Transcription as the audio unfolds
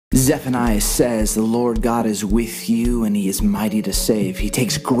Zephaniah says, the Lord God is with you and he is mighty to save. He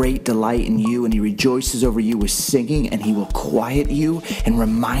takes great delight in you and he rejoices over you with singing, and he will quiet you and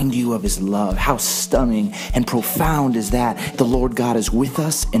remind you of his love. How stunning and profound is that? The Lord God is with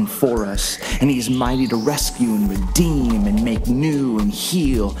us and for us, and he is mighty to rescue and redeem and make new and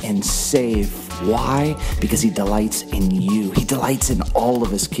heal and save. Why? Because he delights in you. He delights in all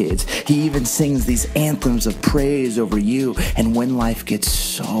of his kids. He even sings these anthems of praise over you. And when life gets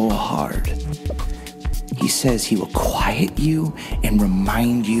so hard, he says he will quiet you and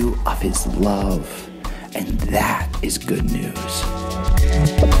remind you of his love. And that is good news.